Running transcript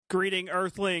Greeting,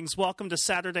 Earthlings. Welcome to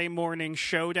Saturday Morning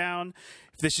Showdown.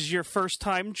 If this is your first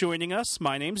time joining us,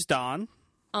 my name's Don.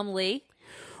 I'm Lee.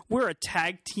 We're a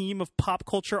tag team of pop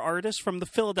culture artists from the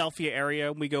Philadelphia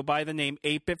area. We go by the name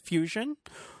 8-Bit Fusion.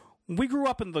 We grew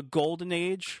up in the golden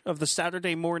age of the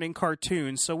Saturday morning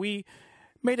cartoon, so we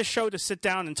made a show to sit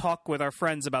down and talk with our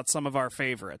friends about some of our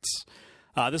favorites.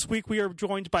 This week we are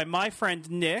joined by my friend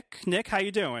Nick. Nick, how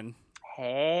you doing?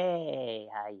 Hey,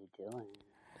 how you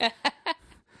doing?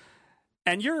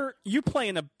 And you play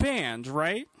in a band,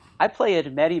 right? I play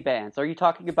in many bands. Are you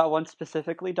talking about one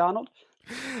specifically, Donald?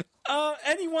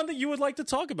 Anyone that you would like to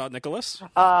talk about, Nicholas?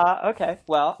 Okay.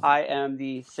 Well, I am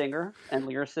the singer and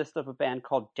lyricist of a band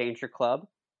called Danger Club.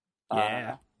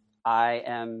 Yeah. I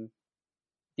am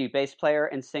the bass player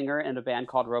and singer in a band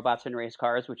called Robots and Race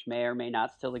Cars, which may or may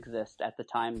not still exist at the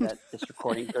time that this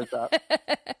recording goes up.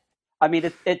 I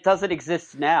mean, it doesn't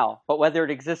exist now, but whether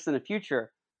it exists in the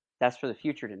future, that's for the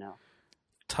future to know.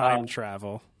 Time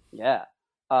travel. Yeah.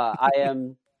 I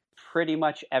am pretty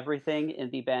much everything in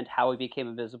the band How We Became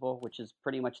Invisible, which is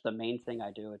pretty much the main thing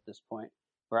I do at this point,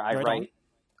 where I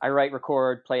write,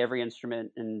 record, play every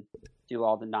instrument, and do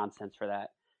all the nonsense for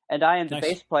that. And I am the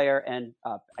bass player and,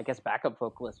 I guess, backup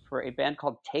vocalist for a band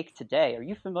called Take Today. Are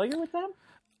you familiar with them?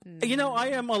 You know, I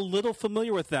am a little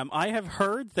familiar with them. I have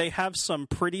heard they have some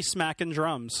pretty smacking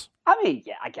drums. I mean,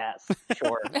 yeah, I guess.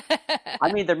 Sure.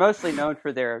 I mean, they're mostly known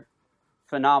for their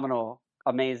phenomenal,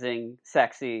 amazing,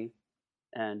 sexy,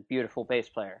 and beautiful bass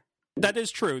player. That is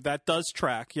true. That does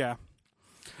track, yeah.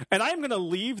 And I am going to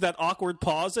leave that awkward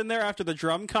pause in there after the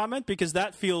drum comment because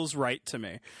that feels right to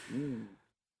me.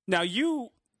 Now, you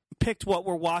picked what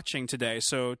we're watching today,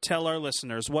 so tell our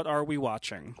listeners, what are we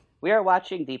watching? We are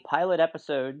watching the pilot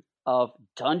episode of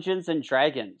Dungeons and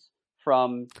Dragons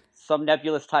from some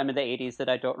nebulous time in the 80s that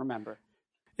I don't remember.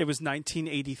 It was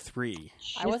 1983.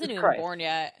 I wasn't even born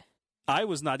yet. I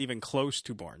was not even close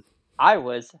to born. I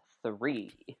was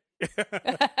 3.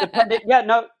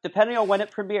 Depending on when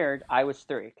it premiered, I was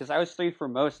 3, because I was 3 for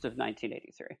most of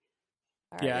 1983.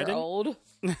 All right, you're old.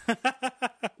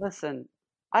 Listen,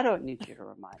 I don't need you to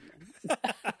remind me.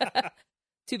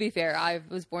 To be fair, I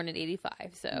was born in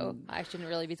 85, so I shouldn't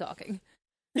really be talking.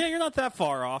 Yeah, you're not that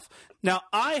far off. Now,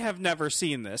 I have never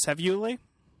seen this. Have you, Lee?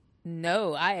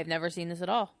 No, I have never seen this at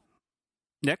all.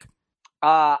 Nick?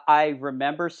 I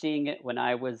remember seeing it when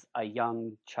I was a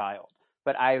young child,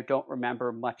 but I don't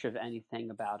remember much of anything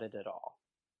about it at all.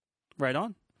 Right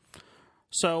on.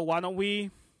 So why don't we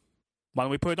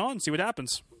put it on and see what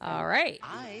happens? All right.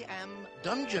 I am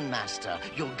Dungeon Master,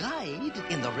 your guide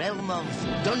in the realm of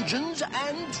Dungeons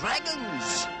and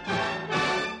Dragons.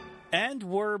 And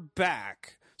we're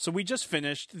back. So we just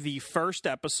finished the first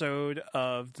episode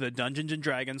of the Dungeons and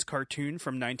Dragons cartoon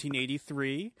from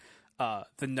 1983,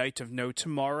 The Night of No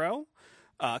Tomorrow.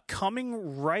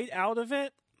 Coming right out of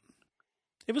it,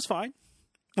 it was fine.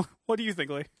 What do you think,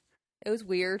 Lee? It was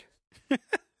weird.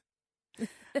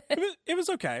 It was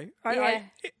okay. Yeah.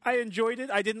 I enjoyed it.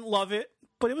 I didn't love it,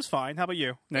 but it was fine. How about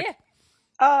you, Nick?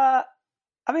 Yeah.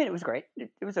 I mean, it was great.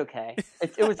 It was okay.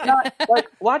 It was not, like,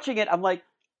 watching it, I'm like,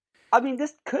 I mean,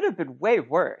 this could have been way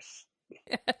worse.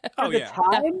 Oh, at the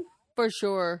time, for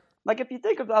sure. like, if you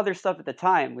think of the other stuff at the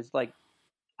time, was like,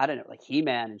 I don't know, like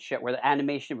He-Man and shit, where the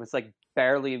animation was like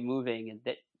barely moving,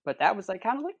 but that was like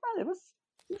kind of like, well, it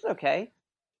was okay.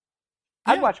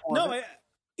 Yeah, I'd watch more. No,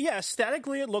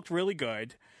 aesthetically it looked really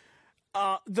good.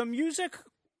 The music,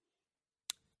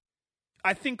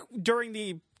 I think during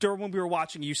when we were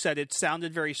watching, you said it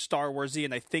sounded very Star Warsy,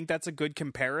 and I think that's a good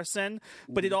comparison.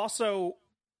 But it also,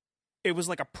 it was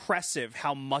like oppressive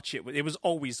how much it was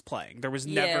always playing. There was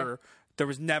never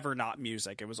not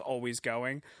music. It was always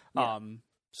going. Yeah.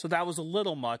 So that was a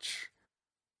little much,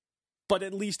 but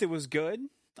at least it was good.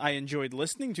 I enjoyed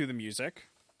listening to the music.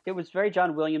 It was very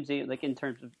John Williams-y, like in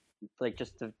terms of like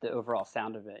just the overall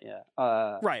sound of it.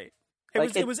 Yeah. Right.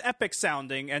 It was epic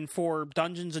sounding, and for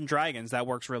Dungeons and Dragons, that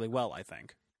works really well, I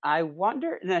think. I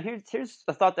wonder. Now, here's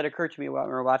a thought that occurred to me while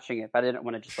we were watching it, but I didn't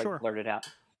want to just blurt it out.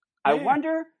 Yeah. I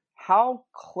wonder how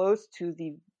close to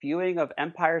the viewing of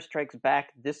Empire Strikes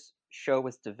Back this show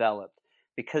was developed,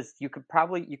 because you could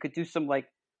do some like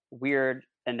weird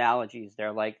analogies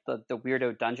there, like the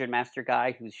weirdo dungeon master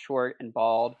guy who's short and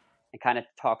bald and kind of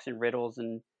talks in riddles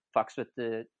and fucks with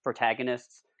the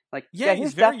protagonists. Like, yeah,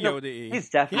 he's very Yoda-y. He's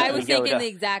definitely I was thinking Yoda. the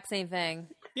exact same thing.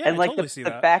 Yeah, And I like totally see the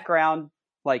that. background,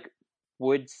 like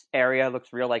woods area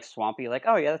looks real like swampy. Like,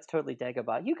 oh yeah, that's totally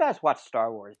Dagobah. You guys watched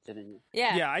Star Wars, didn't you?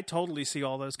 Yeah. Yeah, I totally see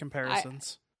all those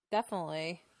comparisons.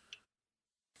 Definitely.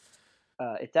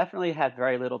 It definitely had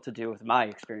very little to do with my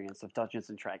experience of Dungeons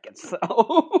and Dragons. So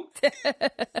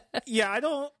Yeah,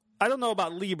 I don't know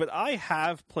about Lee, but I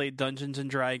have played Dungeons and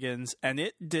Dragons, and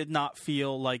it did not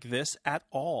feel like this at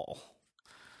all.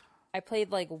 I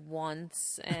played like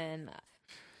once, and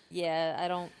yeah, I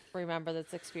don't remember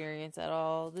this experience at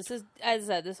all. This is, as I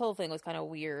said, this whole thing was kind of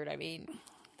weird. I mean,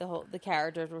 the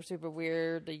characters were super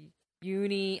weird. The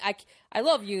Uni, I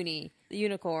love Uni, the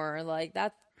unicorn, like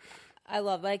that.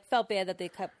 I felt bad that they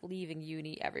kept leaving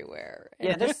Uni everywhere.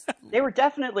 And Yeah, they were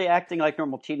definitely acting like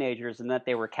normal teenagers, and that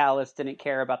they were callous, didn't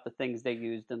care about the things they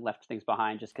used, and left things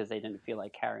behind just because they didn't feel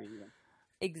like carrying them.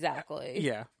 Exactly.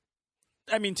 Yeah.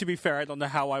 I mean, to be fair, I don't know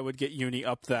how I would get Uni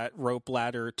up that rope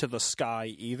ladder to the sky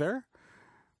either.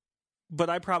 But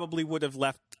I probably would have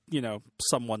left,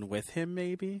 someone with him,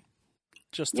 maybe.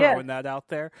 Just throwing that out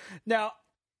there. Now,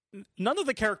 none of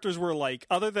the characters were like,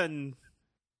 other than...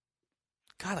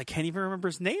 God, I can't even remember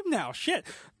his name now. Shit.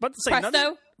 But to say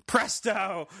Presto?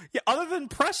 Presto. Yeah, other than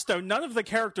Presto, none of the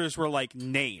characters were like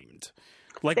named.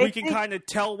 Like we can kind of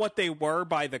tell what they were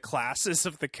by the classes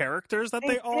of the characters that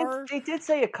they are. They did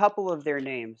say a couple of their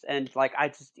names, and like I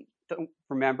just don't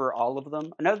remember all of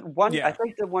them. Another one, I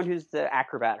think the one who's the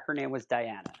acrobat, her name was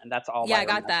Diana, and that's all. Yeah, I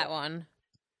got that one.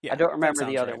 Yeah, I don't remember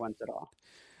the other ones at all.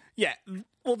 Yeah,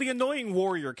 well, the annoying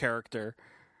warrior character.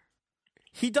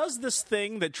 He does this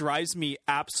thing that drives me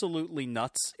absolutely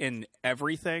nuts in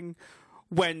everything.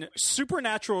 When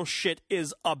supernatural shit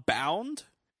is abound,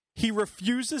 he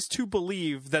refuses to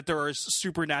believe that there is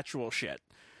supernatural shit.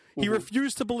 He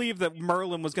refused to believe that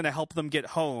Merlin was going to help them get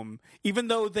home, even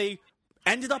though they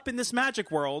ended up in this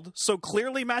magic world, so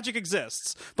clearly magic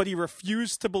exists, but he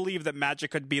refused to believe that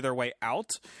magic could be their way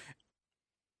out.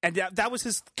 And that was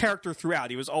his character throughout.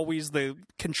 He was always the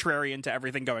contrarian to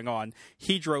everything going on.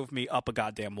 He drove me up a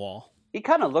goddamn wall. He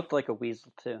kind of looked like a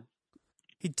weasel, too.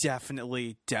 He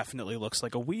definitely looks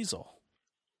like a weasel.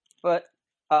 But,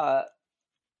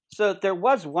 so there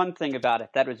was one thing about it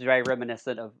that was very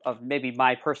reminiscent of maybe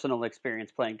my personal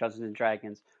experience playing Dungeons and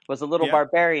Dragons, was a little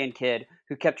barbarian kid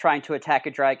who kept trying to attack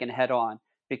a dragon head on.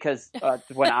 Because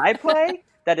when I play,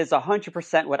 that is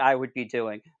 100% what I would be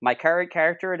doing. My current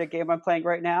character in a game I'm playing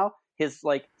right now, his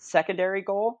like secondary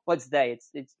goal, it's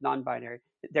non-binary.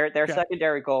 Their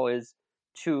secondary goal is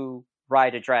to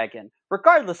ride a dragon,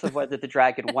 regardless of whether the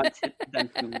dragon wants them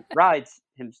to ride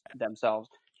themselves.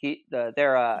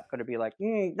 They're going to be like,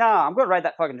 no, I'm going to ride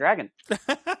that fucking dragon.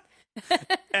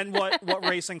 And what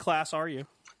race and class are you?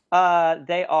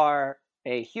 They are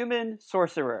a human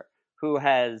sorcerer who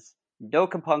has no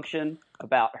compunction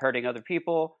about hurting other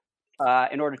people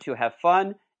in order to have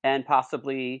fun and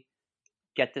possibly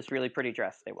get this really pretty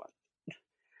dress they want.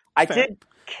 I did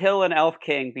kill an elf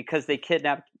king because they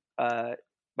kidnapped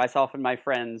myself and my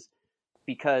friends,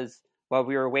 because while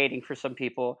we were waiting for some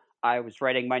people, I was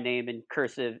writing my name in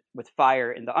cursive with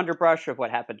fire in the underbrush of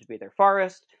what happened to be their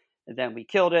forest, and then we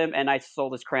killed him, and I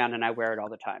stole his crown, and I wear it all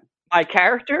the time. My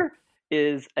character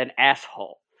is an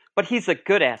asshole, but he's a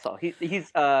good asshole.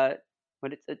 He's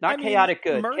but it's not chaotic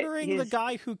good. Murdering the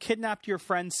guy who kidnapped your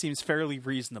friend seems fairly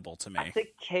reasonable to me. I think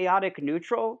chaotic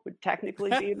neutral would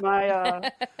technically be my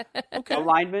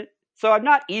alignment. So I'm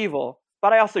not evil,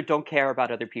 but I also don't care about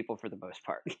other people for the most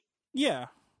part. Yeah.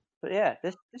 But yeah,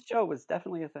 this show was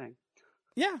definitely a thing.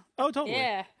 Yeah. Oh, totally.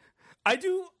 Yeah. I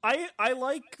do. I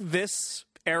like this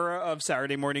era of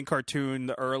Saturday morning cartoon,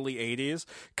 the early 80s,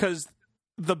 because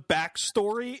the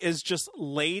backstory is just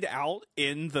laid out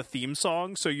in the theme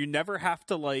song, so you never have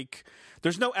to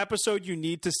there's no episode you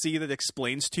need to see that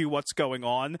explains to you what's going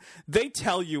on. They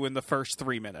tell you in the first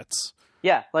 3 minutes.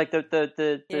 Yeah, like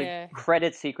the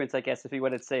credit sequence, I guess, if you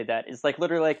want to say that, is like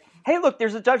literally like, hey, look,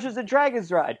 there's a Dungeons and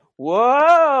Dragons ride.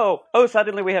 Whoa! Oh,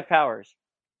 suddenly we have powers.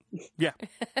 Yeah.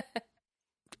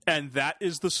 And that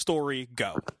is the story.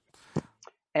 Go.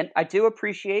 And I do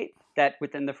appreciate that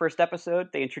within the first episode,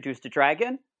 they introduced a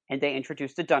dragon and they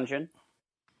introduced a dungeon.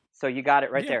 So you got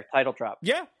it right there. Title drop.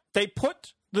 Yeah. They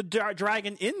put the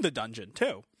dragon in the dungeon,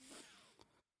 too.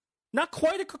 Not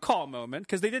quite a call moment,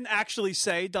 because they didn't actually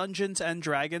say Dungeons and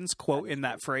Dragons, quote, in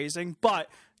that phrasing. But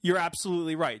you're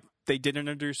absolutely right. They did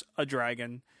introduce a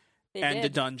dragon a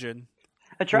dungeon.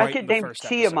 A dragon named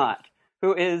Tiamat,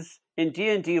 who is, in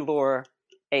D&D lore,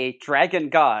 a dragon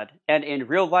god. And in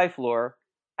real life lore,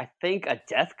 I think a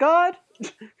death god?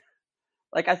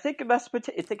 I think it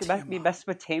might be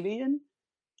Mesopotamian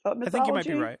mythology. I think you might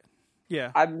be right. Yeah,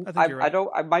 I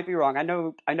might be wrong. I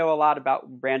know a lot about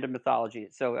random mythology,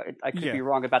 so I could be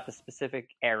wrong about the specific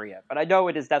area. But I know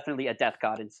it is definitely a death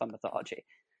god in some mythology.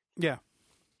 Yeah.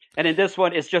 And in this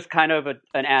one, it's just kind of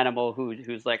an animal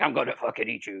who's like, I'm going to fucking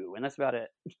eat you, and that's about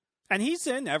it. And he's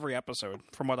in every episode,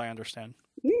 from what I understand.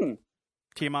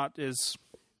 Tiamat is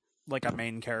like a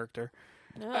main character.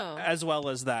 Oh. as well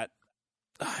as that.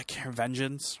 I can't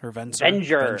Vengeance or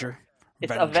Venger.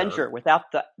 It's Avenger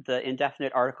without the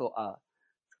indefinite article.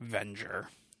 Venger.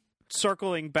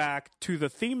 Circling back to the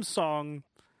theme song,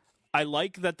 I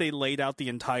like that they laid out the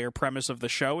entire premise of the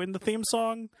show in the theme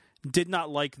song. Did not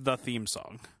like the theme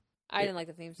song. I didn't like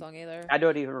the theme song either. I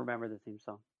don't even remember the theme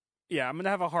song. Yeah, I'm going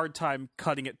to have a hard time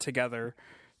cutting it together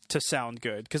to sound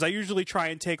good, because I usually try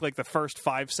and take like the first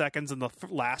 5 seconds and the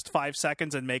last 5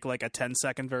 seconds and make like a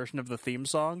 10-second version of the theme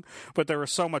song, but there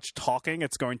was so much talking,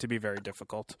 it's going to be very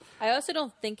difficult. I also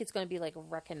don't think it's going to be like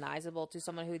recognizable to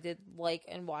someone who did like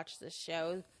and watch this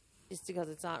show, just because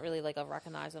it's not really like a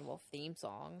recognizable theme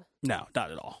song. No, not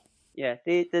at all. Yeah,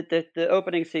 the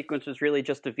opening sequence was really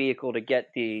just a vehicle to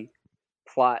get the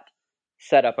plot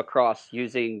set up across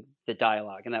using the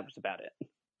dialogue, and that was about it.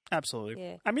 Absolutely.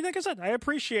 Yeah. I mean, like I said, I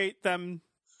appreciate them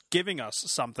giving us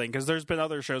something, because there's been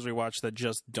other shows we watch that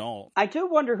just don't. I do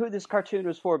wonder who this cartoon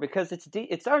was for, because it's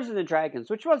Dungeons and Dragons,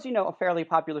 which was, a fairly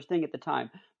popular thing at the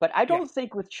time. But I don't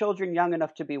think with children young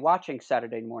enough to be watching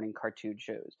Saturday morning cartoon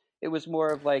shows. It was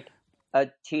more of like a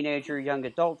teenager, young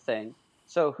adult thing.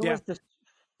 So who was this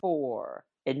for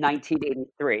in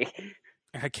 1983?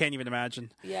 I can't even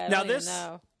imagine. Yeah, I now don't even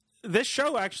know. This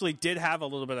show actually did have a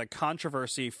little bit of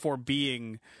controversy for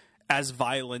being as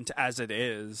violent as it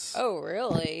is. Oh,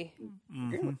 really?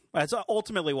 Mm-hmm. That's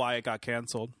ultimately why it got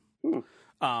canceled.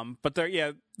 But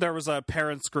there was a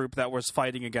parents group that was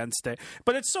fighting against it.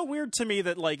 But it's so weird to me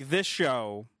that like this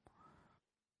show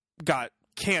got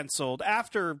canceled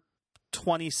after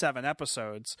 27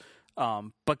 episodes,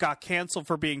 but got canceled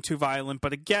for being too violent.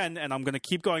 But again, and I'm going to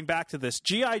keep going back to this,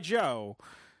 G.I. Joe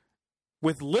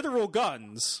with literal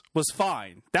guns was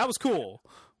fine. That was cool.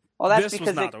 Well, that's this because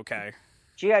was not okay.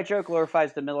 G.I. Joe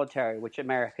glorifies the military, which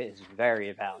America is very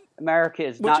about. America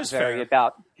is not very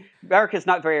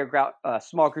about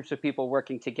small groups of people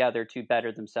working together to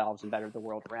better themselves and better the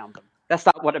world around them. That's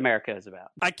not what America is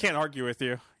about. I can't argue with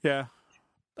you. Yeah.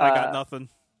 I got nothing.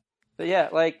 But yeah,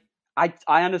 like I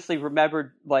honestly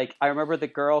remembered, like, I remember the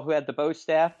girl who had the bow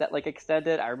staff that like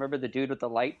extended. I remember the dude with the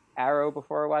light arrow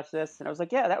before I watched this, and I was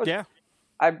like, yeah, that was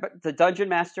the Dungeon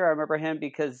Master. I remember him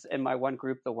because in my one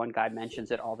group, the one guy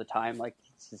mentions it all the time, like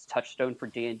it's his touchstone for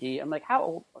D&D. I'm like, how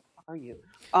old are you?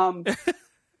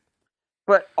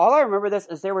 But all I remember this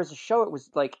is there was a show it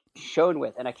was like shown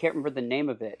with, and I can't remember the name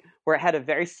of it, where it had a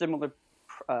very similar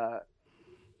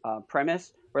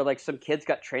premise, where like some kids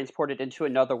got transported into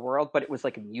another world, but it was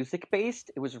like music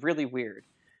based. It was really weird.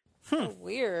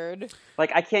 Weird.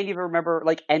 Like I can't even remember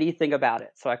like anything about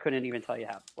it, so I couldn't even tell you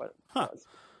what it was.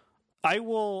 I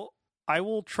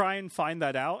will try and find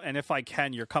that out, and if I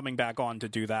can, you're coming back on to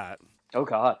do that. Oh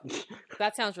God,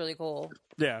 that sounds really cool.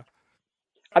 Yeah,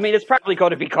 I mean it's probably going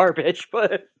to be garbage,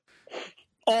 but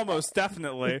almost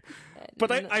definitely.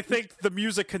 But I think the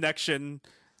music connection,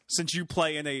 since you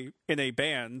play in a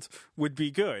band, would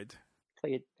be good.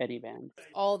 Play in any band.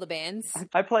 All the bands.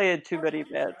 I play in too many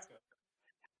bands.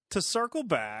 To circle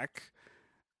back,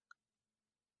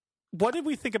 what did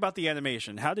we think about the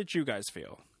animation? How did you guys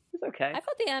feel? It's okay. I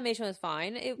thought the animation was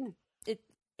fine.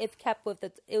 It kept with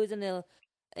it. It was in the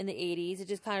 80s. It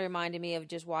just kind of reminded me of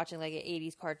just watching like an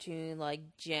 80s cartoon like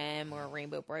Gem or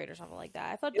Rainbow Bright or something like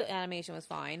that. I thought the animation was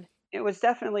fine. It was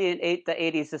definitely the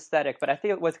 80s aesthetic, but I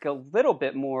think it was a little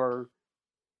bit more,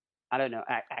 I don't know,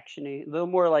 actiony, a little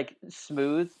more like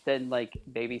smooth than like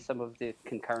maybe some of the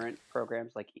concurrent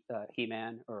programs like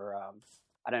He-Man or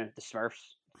I don't know, the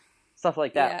Smurfs, stuff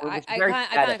like that. Yeah, I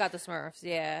kind of got the Smurfs.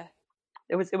 Yeah,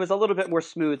 it was a little bit more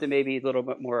smooth and maybe a little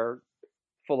bit more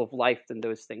full of life than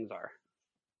those things are.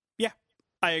 Yeah,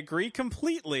 I agree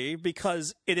completely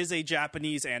because it is a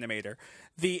Japanese animator.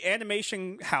 The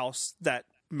animation house that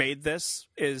made this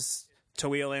is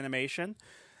Toei Animation.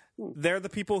 They're the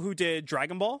people who did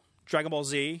Dragon Ball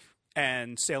Z,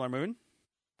 and Sailor Moon.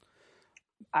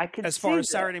 As far as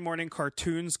Saturday morning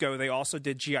cartoons go, they also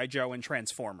did G.I. Joe and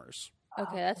Transformers.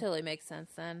 Okay, that totally makes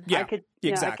sense then. Yeah,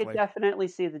 exactly. I could definitely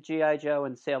see the G.I. Joe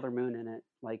and Sailor Moon in it.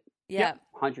 Like,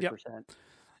 100%.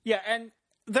 Yeah, and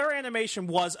their animation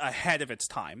was ahead of its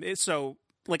time. So,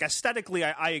 like, aesthetically,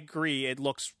 I agree.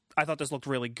 I thought this looked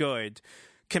really good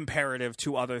comparative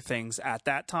to other things at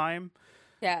that time.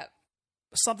 Yeah.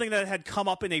 Something that had come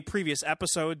up in a previous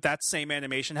episode, that same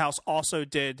animation house also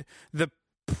did the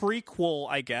prequel,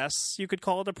 I guess you could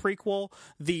call it a prequel,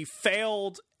 the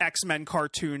failed X-Men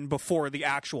cartoon before the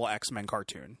actual X-Men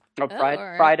cartoon. Oh,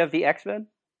 Pride of the X-Men?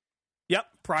 Yep,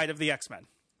 Pride of the X-Men.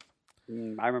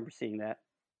 I remember seeing that.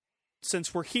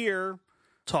 Since we're here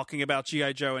talking about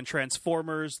G.I. Joe and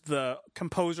Transformers, the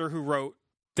composer who wrote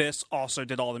this also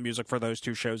did all the music for those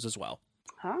two shows as well.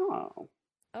 Oh.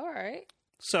 All right.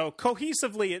 So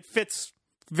cohesively, it fits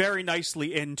very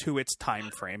nicely into its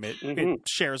time frame. It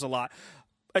shares a lot.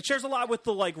 It shares a lot with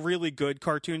the like really good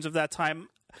cartoons of that time.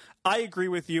 I agree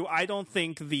with you. I don't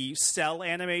think the cell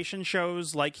animation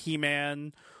shows like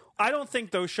He-Man, I don't think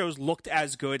those shows looked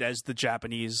as good as the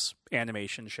Japanese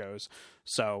animation shows.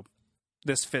 So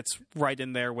this fits right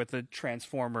in there with the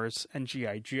Transformers and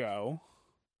G.I. Joe.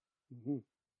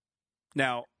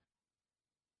 Now,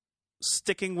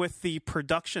 sticking with the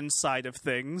production side of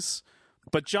things,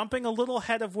 but jumping a little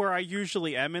ahead of where I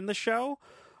usually am in the show,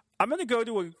 I'm going to go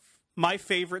to my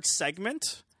favorite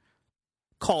segment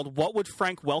called What Would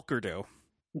Frank Welker Do?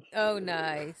 Oh,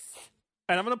 nice.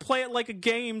 And I'm going to play it like a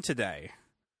game today.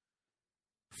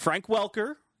 Frank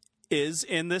Welker is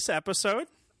in this episode.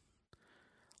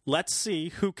 Let's see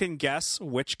who can guess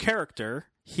which character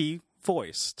he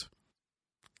voiced.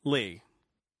 Lee.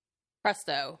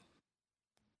 Presto.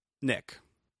 Nick.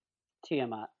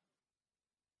 Tiamat.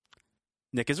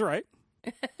 Nick is right.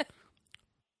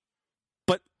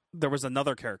 But there was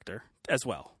another character as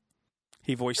well.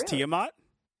 He voiced Tiamat,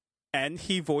 and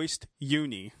he voiced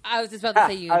Uni. I was just about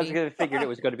to say Uni. I was going to figure it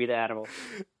was going to be the animal.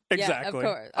 Exactly. Yeah,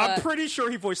 of course. I'm pretty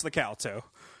sure he voiced the cow, too.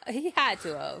 He had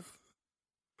to have.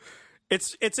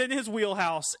 It's in his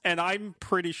wheelhouse, and I'm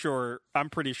pretty sure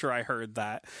I heard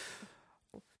that.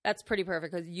 That's pretty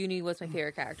perfect because Uni was my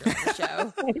favorite character on the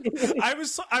show.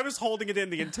 I was holding it in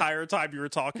the entire time you were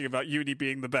talking about Uni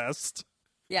being the best.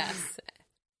 Yes,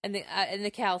 and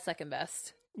the cow second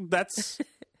best. That's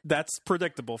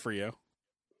predictable for you.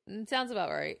 Sounds about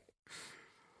right.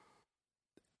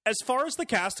 As far as the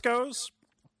cast goes,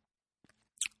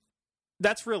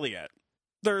 that's really it.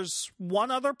 There's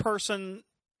one other person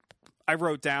I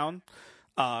wrote down.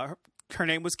 Her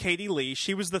name was Katie Lee.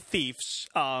 She was the thief.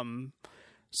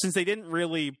 Since they didn't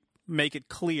really make it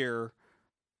clear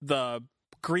the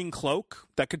green cloak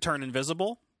that could turn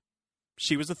invisible,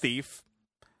 she was a thief.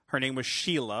 Her name was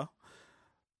Sheila.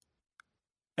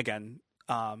 Again,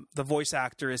 the voice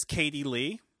actor is Katie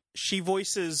Lee. She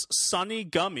voices Sonny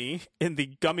Gummy in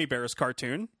the Gummy Bears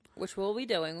cartoon, which we'll be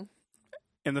doing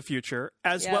in the future,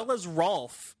 as well as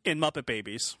Rolf in Muppet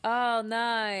Babies. Oh,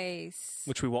 nice.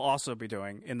 Which we will also be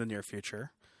doing in the near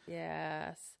future.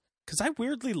 Yes. Because I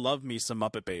weirdly love me some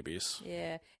Muppet Babies.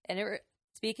 Yeah. And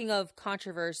speaking of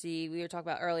controversy, we were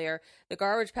talking about earlier, the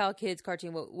Garbage Pail Kids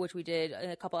cartoon, which we did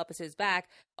a couple episodes back,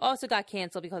 also got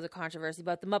canceled because of controversy,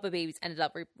 but the Muppet Babies ended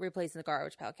up replacing the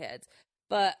Garbage Pail Kids.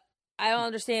 But I don't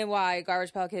understand why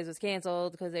Garbage Pail Kids was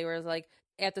canceled, because they were like,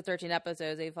 after 13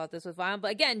 episodes, they thought this was violent.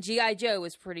 But again, G.I. Joe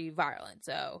was pretty violent,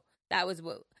 so that was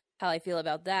how I feel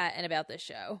about that and about this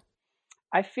show.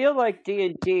 I feel like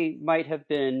D&D might have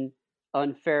been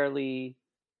unfairly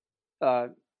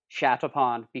shat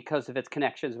upon because of its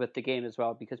connections with the game as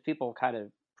well, because people kind of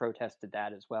protested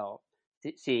that as well,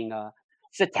 seeing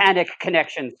satanic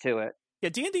connections to it. Yeah,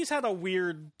 D&D's had a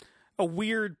weird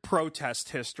protest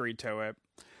history to it.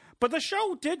 But the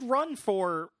show did run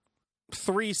for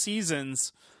 3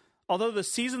 seasons, although the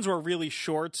seasons were really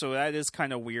short, so that is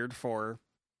kind of weird for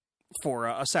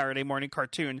a Saturday morning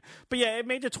cartoon. But yeah, it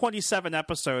made to 27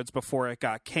 episodes before it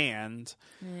got canned.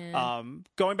 Yeah.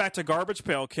 Going back to Garbage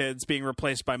Pail Kids being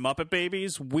replaced by Muppet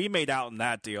Babies, we made out in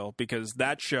that deal because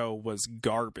that show was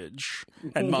garbage,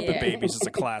 and Muppet Babies is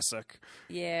a classic.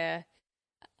 Yeah.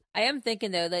 I am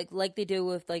thinking though, like they do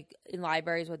with like in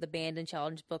libraries with the banned and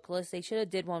challenge book list, they should have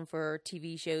did one for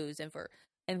TV shows and for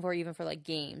even for like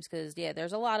games, because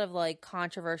there's a lot of like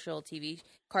controversial TV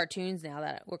cartoons now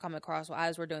that we're coming across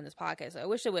as we're doing this podcast. So I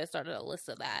wish they would have started a list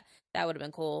of that. That would have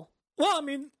been cool. Well, I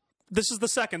mean, this is the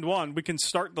second one. We can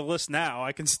start the list now.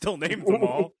 I can still name them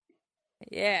all.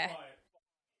 Yeah.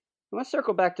 I want to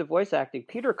circle back to voice acting.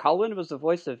 Peter Cullen was the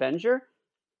voice of Avenger.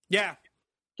 Yeah.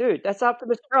 Dude, that's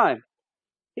Optimus Prime.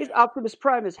 He's Optimus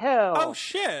Prime as hell. Oh,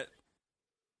 shit.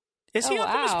 Is he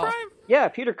Optimus Prime? Yeah,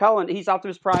 Peter Cullen. He's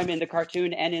Optimus Prime in the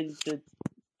cartoon and in the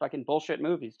fucking bullshit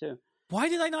movies, too. Why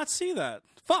did I not see that?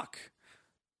 Fuck.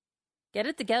 Get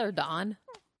it together, Don.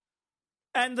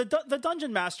 And the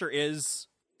Dungeon Master is,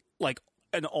 like,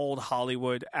 an old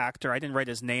Hollywood actor. I didn't write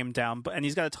his name down, and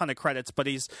he's got a ton of credits, but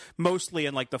he's mostly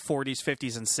in, like, the 40s,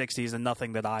 50s, and 60s, and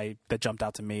nothing that jumped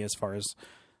out to me as far as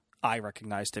I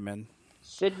recognized him in.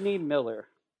 Sidney Miller.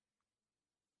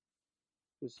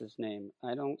 What's his name?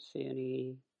 I don't see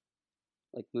any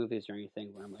like movies or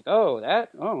anything where I'm like,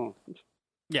 oh.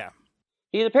 Yeah.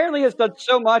 He apparently has done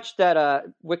so much that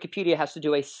Wikipedia has to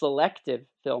do a selective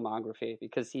filmography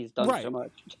because he's done so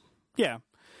much. Yeah.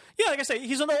 Yeah, like I say,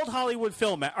 he's an old Hollywood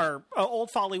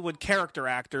old Hollywood character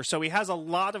actor, so he has a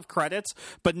lot of credits,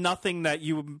 but nothing that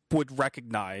you would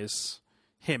recognize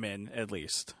him in, at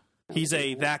least. He's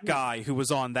that guy who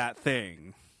was on that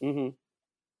thing. Mm-hmm.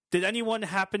 Did anyone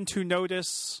happen to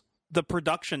notice the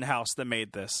production house that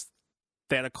made this?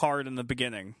 They had a card in the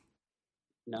beginning.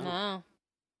 No.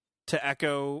 To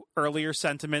echo earlier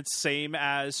sentiments, same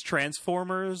as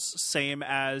Transformers, same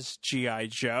as G.I.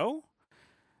 Joe.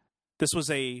 This was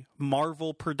a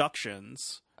Marvel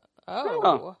Productions.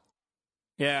 Oh.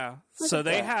 Yeah. So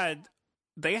they had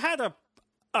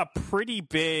a pretty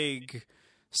big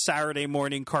Saturday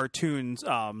morning cartoons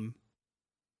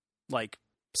like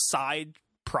side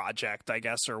project, I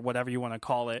guess, or whatever you want to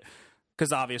call it,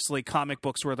 because obviously comic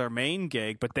books were their main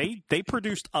gig, but they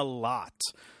produced a lot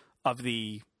of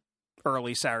the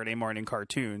early Saturday morning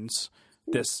cartoons.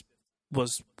 This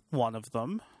was one of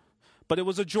them, but it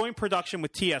was a joint production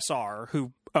with TSR,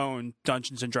 who owned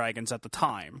Dungeons and Dragons at the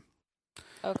time.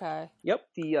 Okay. Yep,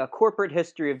 the corporate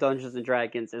history of Dungeons and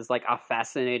Dragons is like a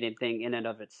fascinating thing in and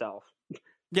of itself.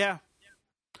 Yeah.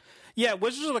 Yeah,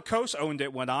 Wizards of the Coast owned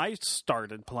it when I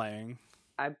started playing.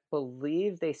 I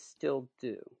believe they still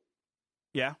do.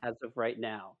 Yeah. As of right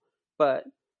now. But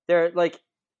they're like,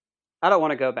 I don't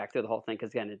want to go back through the whole thing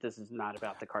because, again, this is not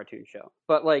about the cartoon show.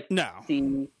 But like, No.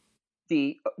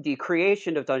 The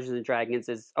creation of Dungeons and Dragons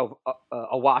is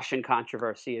awash in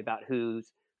controversy about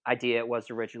whose idea it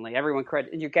was originally. Everyone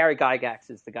Gary Gygax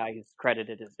is the guy who's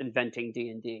credited as inventing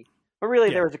D&D. But really,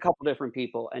 there was a couple different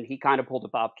people, and he kind of pulled a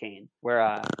Bob Kane,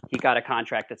 where he got a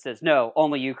contract that says, no,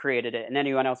 only you created it, and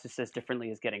anyone else who says differently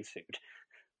is getting sued.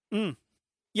 Mm.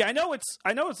 Yeah, I know it's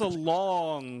a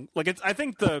long, like, I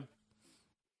think the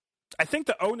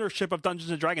ownership of Dungeons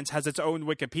and Dragons has its own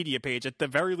Wikipedia page, at the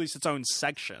very least its own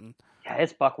section. Yeah,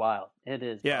 it's buck wild. It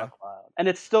is buck wild. And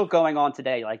it's still going on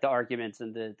today, like the arguments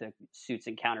and the suits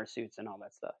and countersuits and all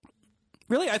that stuff.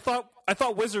 Really? I thought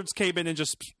Wizards came in and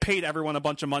just paid everyone a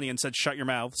bunch of money and said, shut your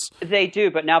mouths. They do,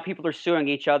 but now people are suing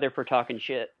each other for talking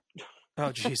shit.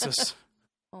 Oh, Jesus.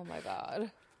 Oh, my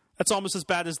God. That's almost as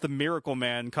bad as the Miracle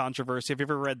Man controversy. Have you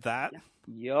ever read that?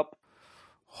 Yup.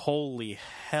 Holy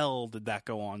hell, did that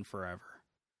go on forever.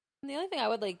 And the only thing I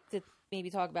would like to maybe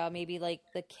talk about, maybe like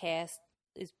the cast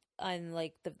is on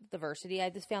like the diversity. I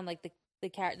just found like the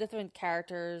different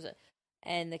characters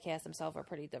and the cast themselves are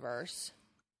pretty diverse.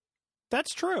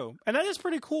 That's true. And that is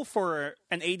pretty cool for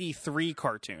an 83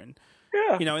 cartoon.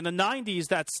 Yeah. You know, in the 90s,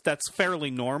 that's fairly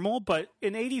normal, but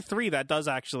in 83, that does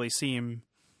actually seem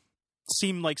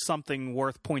like something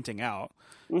worth pointing out.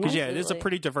 Because, it is a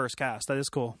pretty diverse cast. That is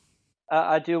cool.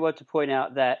 I do want to point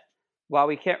out that while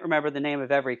we can't remember the name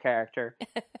of every character,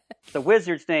 the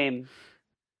wizard's name,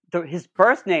 his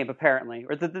birth name, apparently,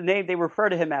 or the name they refer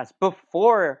to him as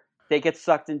before they get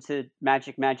sucked into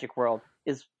Magic World,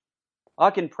 is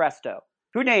Fucking Presto,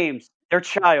 who names their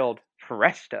child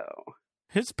Presto.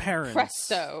 His parents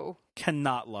Presto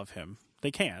cannot love him.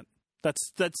 They can't.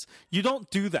 That's you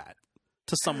don't do that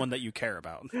to someone that you care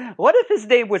about. What if his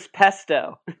name was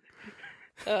Pesto?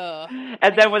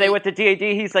 And then when they went to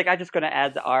D&D, he's like, I'm just going to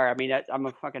add the R. I mean, I'm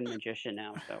a fucking magician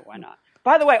now, so why not?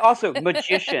 By the way, also,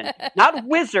 magician. Not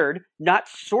wizard, not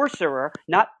sorcerer,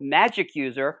 not magic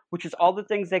user, which is all the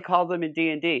things they call them in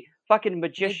D&D. Fucking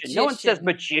magician. No one says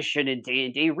magician in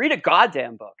D&D. Read a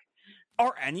goddamn book.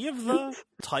 Are any of the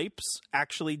types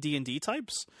actually D&D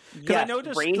types? Yes, I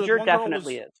noticed Ranger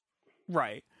definitely is.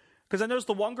 Right. Because I noticed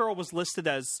the one girl was listed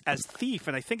as thief,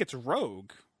 and I think it's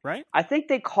rogue, right? I think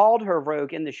they called her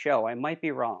rogue in the show. I might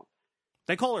be wrong.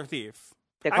 They call her thief.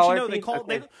 They call her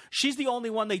thief? She's the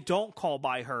only one they don't call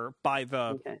by the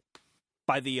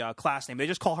class name. They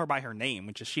just call her by her name,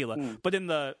 which is Sheila. But in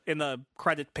the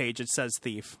credit page, it says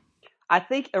thief. I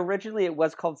think originally it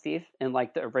was called thief in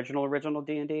like the original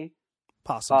D&D.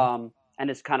 Possible. And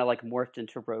it's kind of like morphed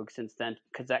into rogue since then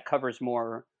because that covers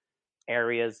more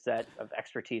areas of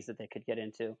expertise that they could get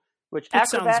into. Which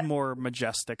sounds more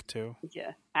majestic too.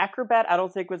 Yeah, Acrobat I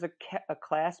don't think was a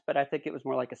class, but I think it was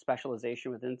more like a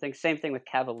specialization within things. Same thing with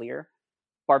Cavalier.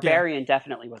 Barbarian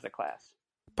definitely was a class.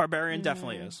 Barbarian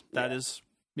definitely is. That is,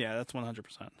 that's 100%.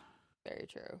 Very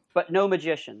true. But no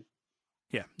magician.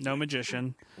 Yeah, no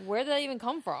magician. Where did that even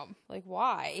come from? Like,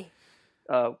 why?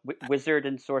 Wizard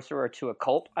and sorcerer to a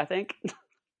cult, I think.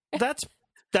 That's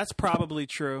probably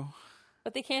true.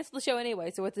 But they canceled the show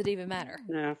anyway, so what did it even matter?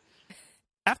 Yeah.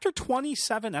 After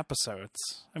 27 episodes,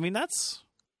 I mean that's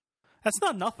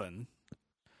not nothing.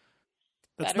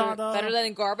 That's better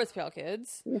than Garbage Pail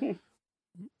Kids.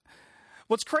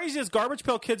 What's crazy is Garbage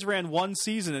Pail Kids ran one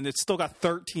season and it's still got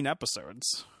 13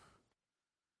 episodes.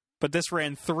 But this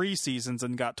ran 3 seasons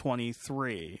and got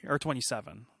 23 or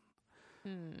 27.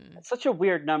 It's such a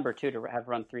weird number too to have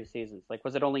run 3 seasons. Like,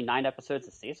 was it only 9 episodes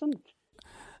a season?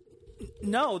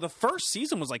 No, the first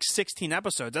season was like 16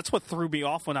 episodes. That's what threw me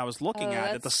off when I was looking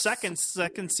at it. The second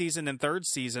season and third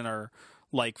season are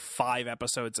like 5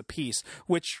 episodes apiece,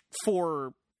 which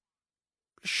for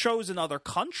shows in other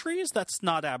countries, that's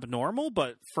not abnormal,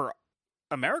 but for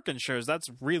American shows, that's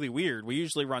really weird. We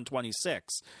usually run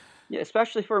 26. Yeah,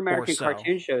 especially for American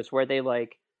cartoon shows where they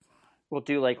like will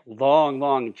do like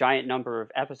long, giant number of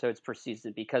episodes per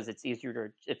season because it's easier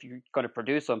to, if you're going to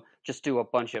produce them, just do a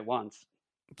bunch at once.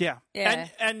 Yeah.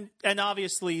 And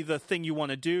obviously the thing you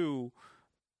want to do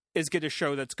is get a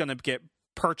show that's going to get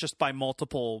purchased by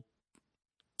multiple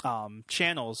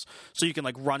channels so you can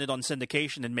like run it on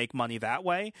syndication and make money that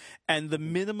way. And the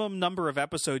minimum number of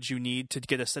episodes you need to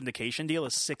get a syndication deal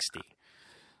is 60.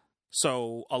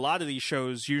 So a lot of these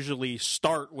shows usually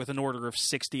start with an order of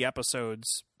 60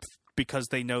 episodes because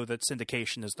they know that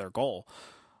syndication is their goal.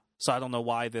 So I don't know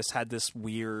why this had this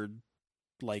weird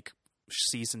like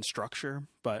season structure,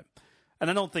 and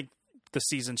I don't think the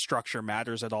season structure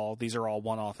matters at all. These are all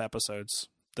one-off episodes.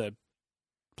 The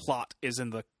plot is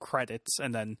in the credits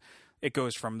and then it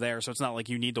goes from there, so it's not like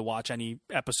you need to watch any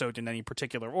episode in any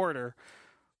particular order.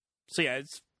 So yeah,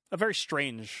 it's a very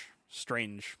strange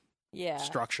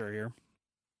structure here.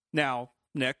 Now,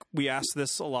 Nick, we ask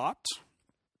this a lot.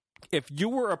 If you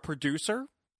were a producer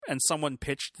and someone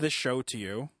pitched this show to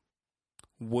you,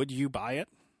 would you buy it?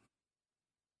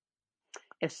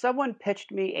 If someone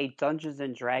pitched me a Dungeons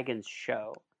and Dragons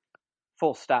show,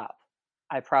 full stop,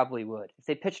 I probably would. If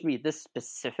they pitched me this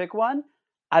specific one,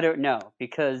 I don't know,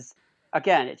 because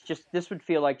again, it's just, this would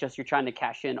feel like just you're trying to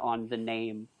cash in on the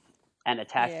name and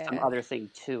attach some other thing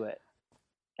to it,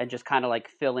 and just kind of like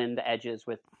fill in the edges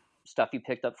with stuff you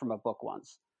picked up from a book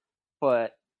once.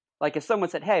 But like if someone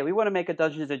said, "Hey, we want to make a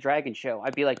Dungeons and Dragons show,"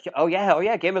 I'd be like, "Oh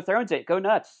yeah, Game of Thrones it, go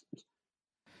nuts."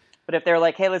 But if they're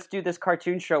like, "Hey, let's do this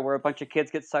cartoon show where a bunch of kids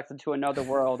get sucked into another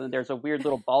world and there's a weird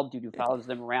little bald dude who follows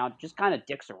them around," just kind of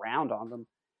dicks around on them.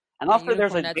 And also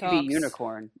there's a baby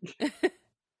unicorn.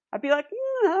 I'd be like,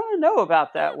 I don't know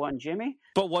about that one, Jimmy.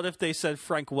 But what if they said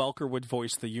Frank Welker would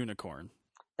voice the unicorn?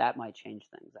 That might change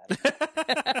things.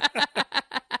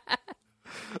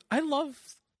 I love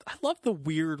the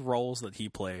weird roles that he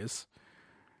plays.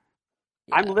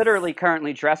 Yes. I'm literally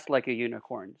currently dressed like a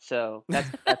unicorn, so that's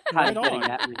kind of getting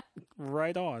at me.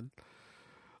 Right on.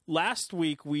 Last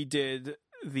week we did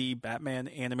the Batman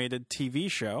animated TV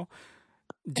show.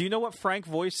 Do you know what Frank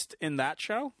voiced in that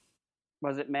show?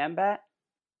 Was it Man-Bat?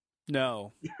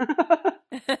 No.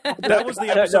 That was the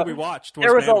episode we watched.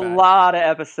 There was Man-Bat. A lot of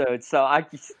episodes, so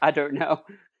I don't know.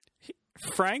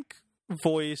 Frank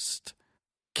voiced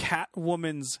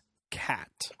Catwoman's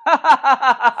cat.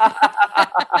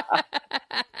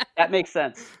 That makes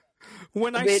sense.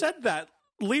 When I said that,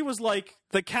 Lee was like,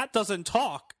 "The cat doesn't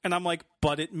talk," and I'm like,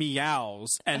 "But it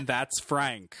meows," and that's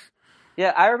Frank.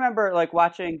 Yeah, I remember like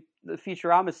watching the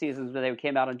Futurama seasons when they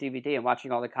came out on DVD and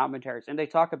watching all the commentaries, and they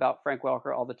talk about Frank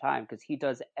Welker all the time because he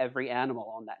does every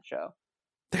animal on that show.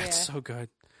 That's so good.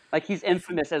 Like he's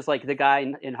infamous as like the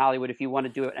guy in Hollywood. If you want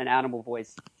to do an animal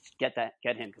voice, get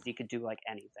him because he could do like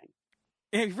anything.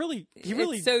 Yeah, he really.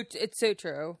 It's so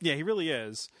true. Yeah, he really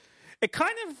is. It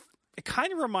kind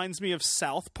of reminds me of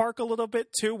South Park a little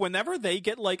bit too. Whenever they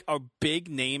get like a big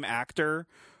name actor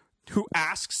who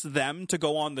asks them to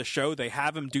go on the show, they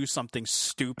have him do something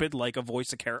stupid like a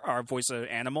voice of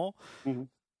animal. Mm-hmm.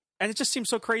 And it just seems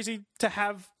so crazy to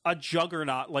have a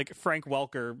juggernaut like Frank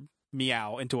Welker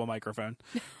meow into a microphone.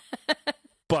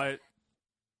 But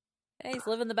hey, he's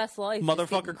living the best life.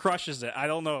 Motherfucker crushes it. I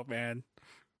don't know, man.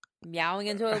 Meowing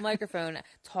into a microphone,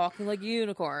 talking like a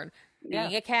unicorn,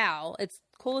 being a cow. It's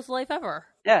the coolest life ever.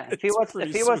 Yeah, if he wants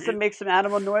to make some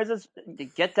animal noises,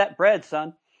 get that bread,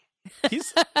 son.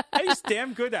 He's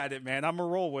damn good at it, man. I'm a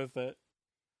roll with it.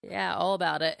 Yeah, all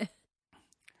about it.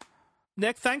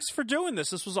 Nick, thanks for doing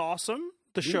this. This was awesome.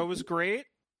 The show was great.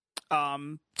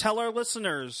 Tell our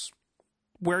listeners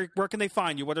where can they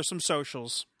find you? What are some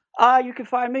socials? You can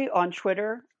find me on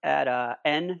Twitter at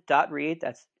n.reed.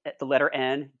 That's the letter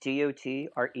N,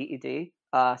 DOTREED.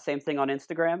 Same thing on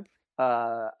Instagram.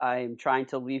 I'm trying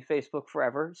to leave Facebook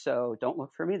forever, so don't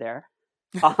look for me there.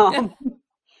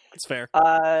 That's fair.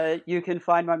 You can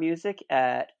find my music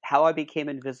at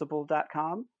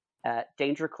howibecameInvisible.com, at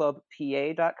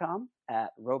dangerclubpa.com, at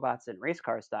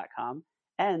robotsandracecars.com,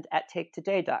 and at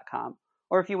taketoday.com.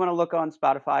 Or if you want to look on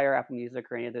Spotify or Apple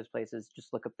Music or any of those places,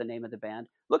 just look up the name of the band.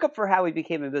 Look up for How We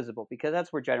Became Invisible, because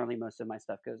that's where generally most of my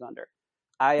stuff goes under.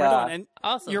 Right on. And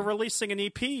awesome. You're releasing an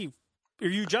EP. Or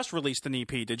you just released an EP,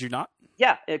 did you not?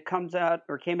 Yeah, it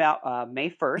came out May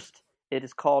 1st. It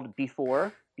is called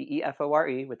Before,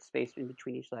 Before, with space in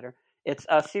between each letter. It's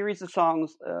a series of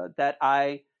songs that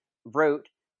I wrote,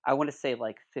 I want to say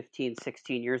like 15,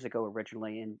 16 years ago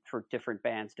originally, and for different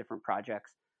bands, different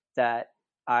projects, that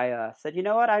I said, you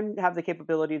know what, I have the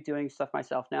capability of doing stuff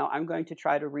myself now. I'm going to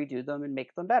try to redo them and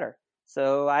make them better.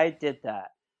 So I did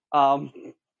that. And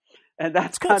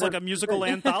that's cool. It's like a musical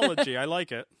anthology. I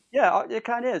like it. Yeah, it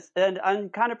kind of is. And I'm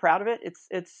kind of proud of it.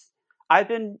 I've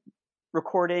been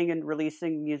recording and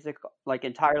releasing music like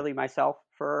entirely myself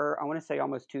for, I want to say,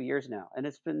 almost 2 years now. And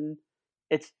it's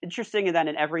interesting in that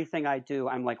in everything I do,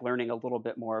 I'm like learning a little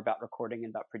bit more about recording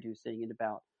and about producing and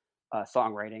about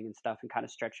songwriting and stuff, and kind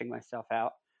of stretching myself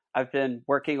out. I've been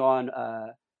working on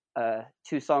a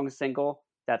 2-song single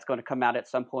that's going to come out at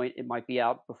some point. It might be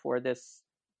out before this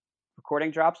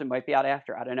recording drops. It might be out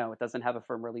after. I don't know. It doesn't have a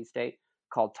firm release date.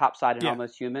 Called Topside and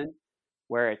Almost Human,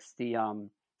 where it's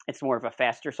it's more of a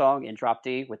faster song in drop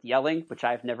D with yelling, which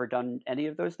I've never done any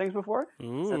of those things before.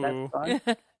 Ooh. So that's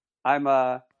fun.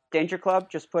 I'm Danger Club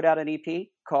just put out an EP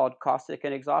called Caustic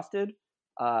and Exhausted.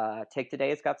 Take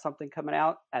Today's got something coming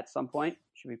out at some point.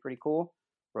 Should be pretty cool.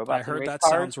 Robots I heard and Race that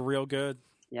Cars. sounds real good.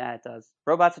 Yeah, it does.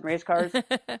 Robots and Race Cars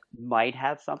might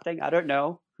have something. I don't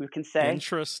know. Who can say?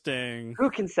 Interesting. Who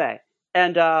can say?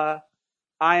 And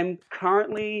I'm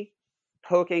currently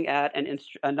poking at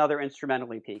another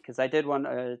instrumental EP, because I did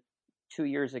one 2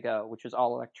 years ago, which was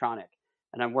all electronic,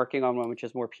 and I'm working on one which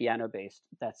is more piano based.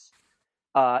 That's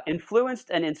influenced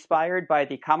and inspired by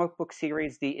the comic book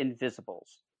series The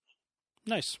Invisibles.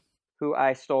 Nice. Who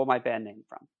I stole my band name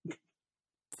from.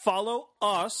 Follow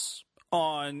us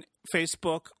on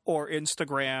Facebook or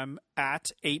Instagram at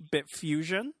 8-Bit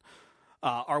Fusion.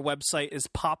 Our website is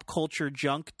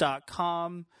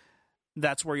popculturejunk.com.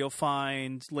 That's where you'll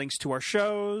find links to our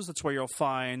shows. That's where you'll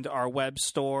find our web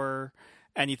store,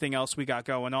 anything else we got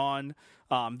going on.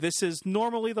 This is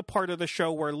normally the part of the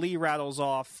show where Lee rattles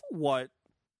off what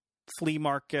flea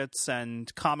markets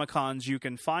and Comic-Cons you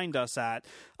can find us at.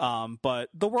 But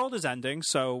the world is ending,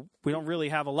 so we don't really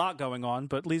have a lot going on,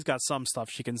 but Lee's got some stuff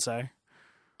she can say.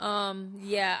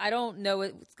 Yeah, I don't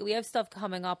know. We have stuff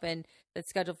coming up and that's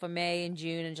scheduled for May and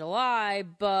June and July,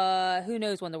 but who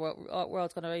knows when the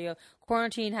world's going to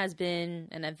quarantine has been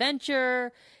an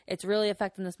adventure. It's really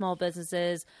affecting the small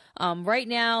businesses. Right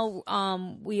now,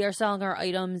 we are selling our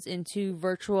items into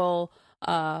virtual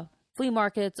flea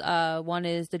markets. One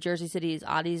is the Jersey City's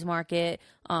Oddies Market.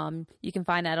 You can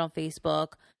find that on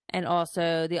Facebook. And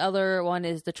also the other one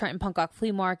is the Trenton Punkrock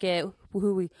Flea Market,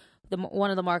 one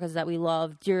of the markets that we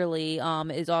love dearly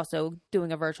is also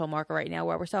doing a virtual market right now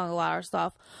where we're selling a lot of our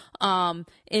stuff.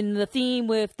 In the theme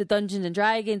with the Dungeons and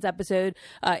Dragons episode,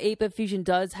 8-Bit Fusion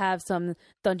does have some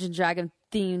Dungeons and Dragons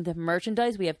themed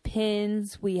merchandise. We have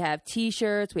pins, we have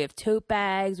t-shirts, we have tote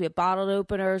bags, we have bottle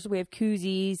openers, we have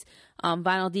koozies,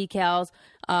 vinyl decals.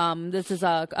 This is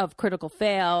a critical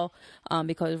fail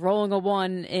because rolling a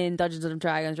 1 in Dungeons and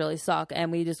Dragons really suck,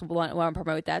 and we just want to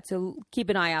promote that. So keep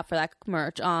an eye out for that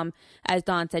merch. As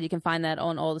Don said, you can find that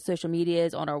on all the social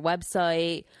medias, on our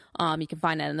website. You can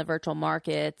find that in the virtual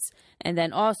markets. And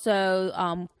then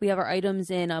also we have our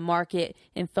items in a market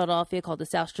in Philadelphia called the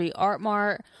South Street Art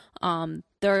Mart.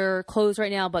 They're closed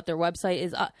right now, but their website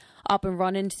is up and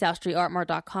running,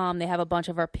 southstreetartmart.com. They have a bunch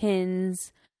of our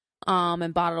pins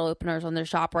and bottle openers on their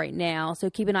shop right now. So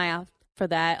keep an eye out for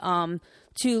that.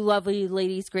 2 lovely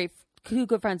ladies, two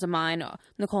good friends of mine,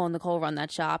 Nicole and Nicole, run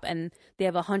that shop, and they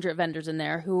have 100 vendors in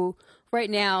there who right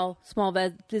now, small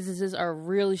businesses are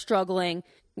really struggling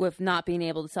with not being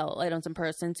able to sell items in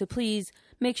person. So please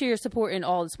make sure you're supporting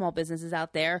all the small businesses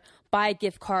out there. Buy a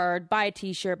gift card, buy a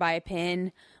t-shirt, buy a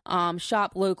pin,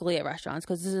 shop locally at restaurants,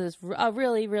 because this is a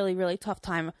really, really, really tough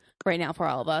time right now for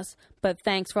all of us. But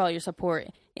thanks for all your support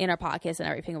in our podcast and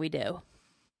everything we do.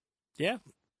 Yeah.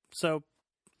 So,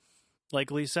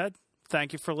 like Lee said,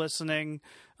 thank you for listening.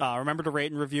 Remember to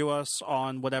rate and review us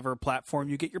on whatever platform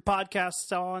you get your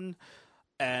podcasts on.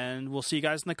 And we'll see you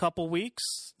guys in a couple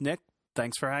weeks. Nick,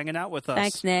 thanks for hanging out with us.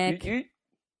 Thanks, Nick.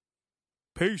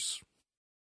 Peace.